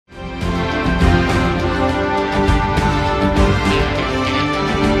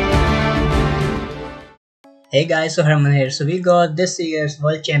Hey guys, so Harman here. So we got this year's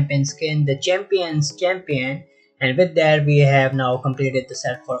World Champion skin, the Champions Champion, and with that we have now completed the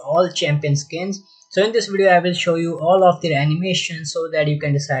set for all champion skins. So in this video I will show you all of their animations so that you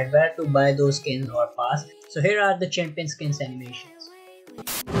can decide where to buy those skins or pass. So here are the champion skins animations.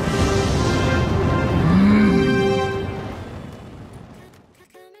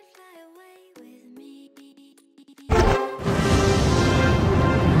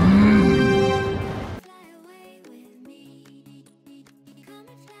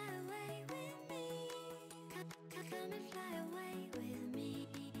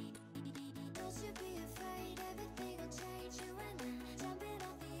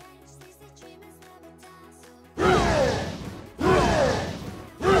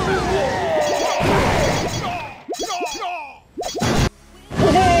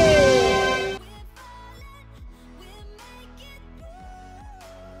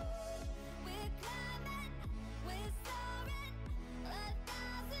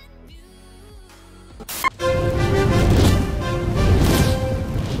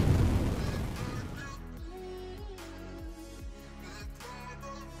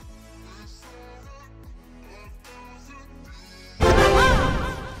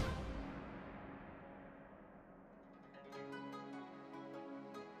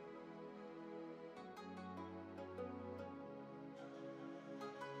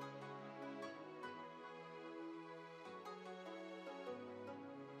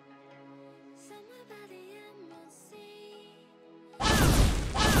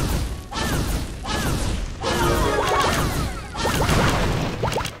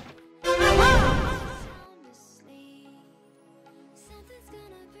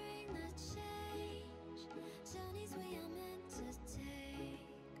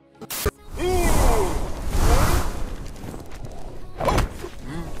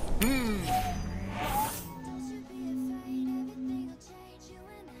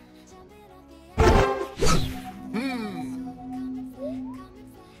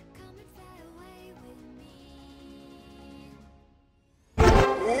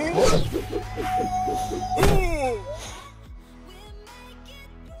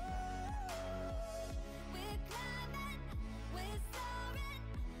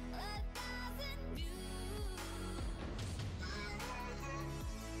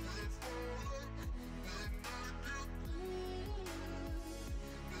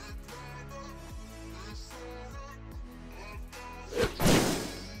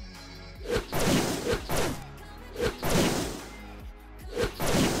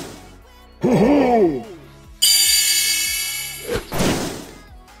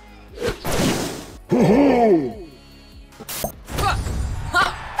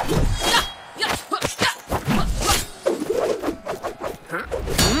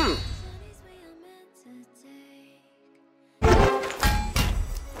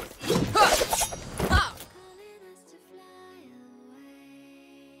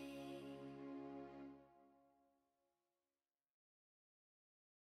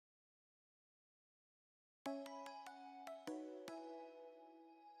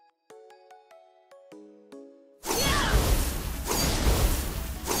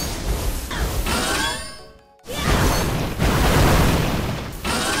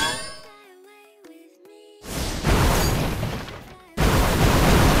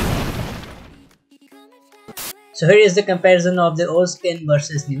 So here is the comparison of the old skin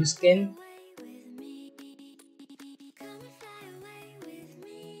versus new skin.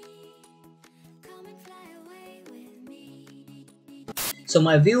 So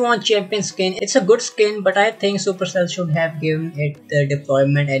my view on champion skin, it's a good skin, but I think Supercell should have given it the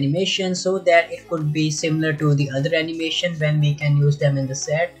deployment animation so that it could be similar to the other animation when we can use them in the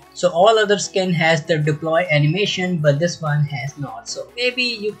set. So all other skin has the deploy animation, but this one has not. So maybe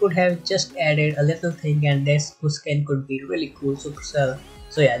you could have just added a little thing and this skin could be really cool, Supercell.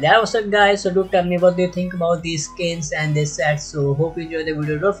 So yeah, that was it guys. So do tell me what do you think about these skins and this set. So hope you enjoyed the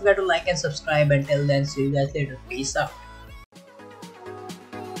video. Don't forget to like and subscribe. Until then, see you guys later. Peace out.